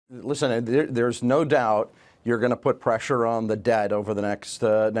Listen, there's no doubt you're going to put pressure on the debt over the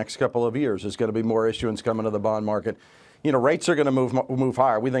next couple of years. There's going to be more issuance coming to the bond market. You know, rates are going to move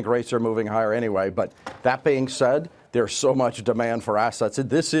higher. We think rates are moving higher anyway. But that being said, there's so much demand for assets.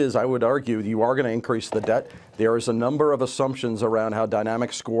 This is, I would argue, you are going to increase the debt. There is a number of assumptions around how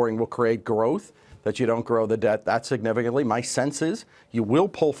dynamic scoring will create growth, that you don't grow the debt that significantly. My sense is you will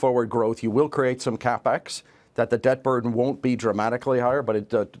pull forward growth. You will create some CapEx, that the debt burden won't be dramatically higher, but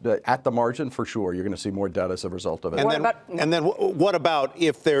at the margin, for sure, you're going to see more debt as a result of it. And then what about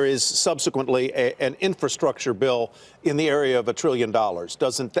if there is subsequently an infrastructure bill in the area of $1 trillion?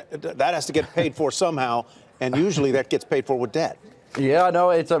 Doesn't that has to get paid for somehow, and usually that gets paid for with debt? Yeah, no,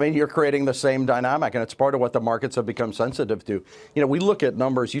 I mean, you're creating the same dynamic, and it's part of what the markets have become sensitive to. You know, we look at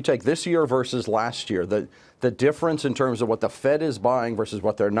numbers. You take this year versus last year, the difference in terms of what the Fed is buying versus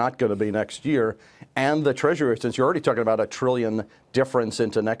what they're not going to be next year, and the Treasury, since you're already talking about $1 trillion difference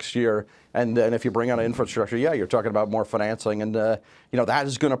into next year, and then if you bring on infrastructure, yeah, you're talking about more financing, and you know, that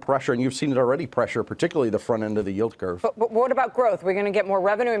is going to pressure, and you've seen it already pressure, particularly the front end of the yield curve. But what about growth? We're going to get more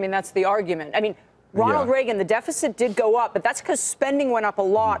revenue? I mean, that's the argument. I mean, Ronald Reagan, the deficit did go up, but that's because spending went up a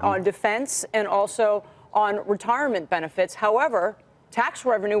lot on defense and also on retirement benefits. However, tax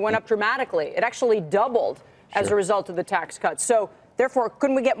revenue went up dramatically. It actually doubled as a result of the tax cuts. So therefore,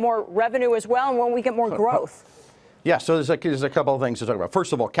 couldn't we get more revenue as well, and won't we get more growth? Yeah, so there's a couple of things to talk about.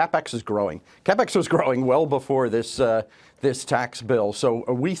 First of all, CapEx is growing. CapEx was growing well before this tax bill.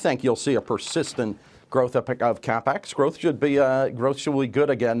 So we think you'll see a persistent growth of CapEx. Growth should be good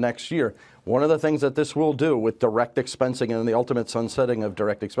again next year. One of the things that this will do with direct expensing and the ultimate sunsetting of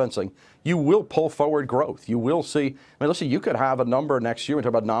direct expensing, you will pull forward growth. You will see, I mean, listen, you could have a number next year, we talk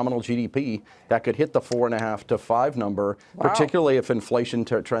about nominal GDP, that could hit the 4.5 to 5 number, particularly if inflation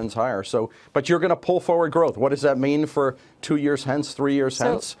trends higher. So, but you're going to pull forward growth. What does that mean for 2 years hence, 3 years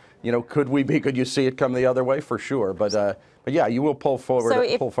hence? You know, could you see it come the other way? For sure. But yeah, you will pull forward a bit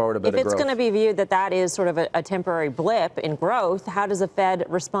of growth. If it's going to be viewed that is sort of a temporary blip in growth, how does the Fed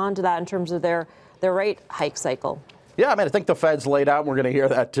respond to that in terms of their rate hike cycle? Yeah, I mean, I think the Fed's laid out, and we're going to hear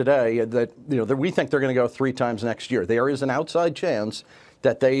that today, that, you know, that we think they're going to go 3 times next year. There is an outside chance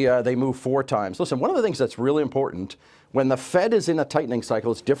that they move 4 times. Listen, one of the things that's really important, when the Fed is in a tightening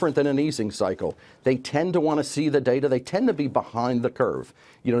cycle, it's different than an easing cycle. They tend to want to see the data. They tend to be behind the curve.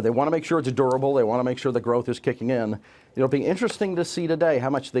 You know, they want to make sure it's durable. They want to make sure the growth is kicking in. It'll be interesting to see today how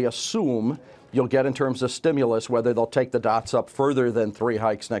much they assume you'll get in terms of stimulus, whether they'll take the dots up further than 3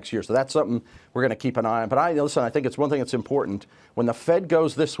 hikes next year. So that's something we're going to keep an eye on. But listen, I think it's one thing that's important. When the Fed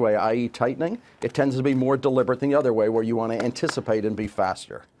goes this way, i.e. tightening, it tends to be more deliberate than the other way, where you want to anticipate and be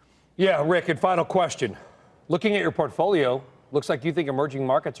faster. Yeah, Rick, and final question. Looking at your portfolio, looks like you think emerging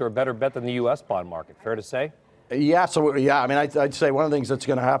markets are a better bet than the U.S. bond market. Fair to say? Yeah, I mean, I'd say one of the things that's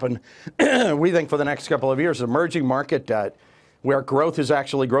going to happen, we think for the next couple of years, emerging market debt, where growth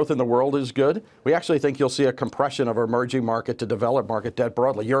in the world is good, we actually think you'll see a compression of emerging market to developed market debt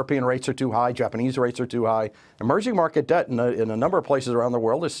broadly. European rates are too high, Japanese rates are too high. Emerging market debt in a number of places around the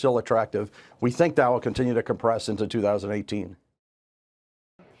world is still attractive. We think that will continue to compress into 2018.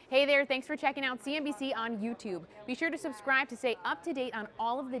 Hey there, thanks for checking out CNBC on YouTube. Be sure to subscribe to stay up to date on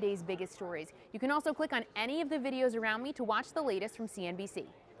all of the day's biggest stories. You can also click on any of the videos around me to watch the latest from CNBC.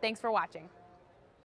 Thanks for watching.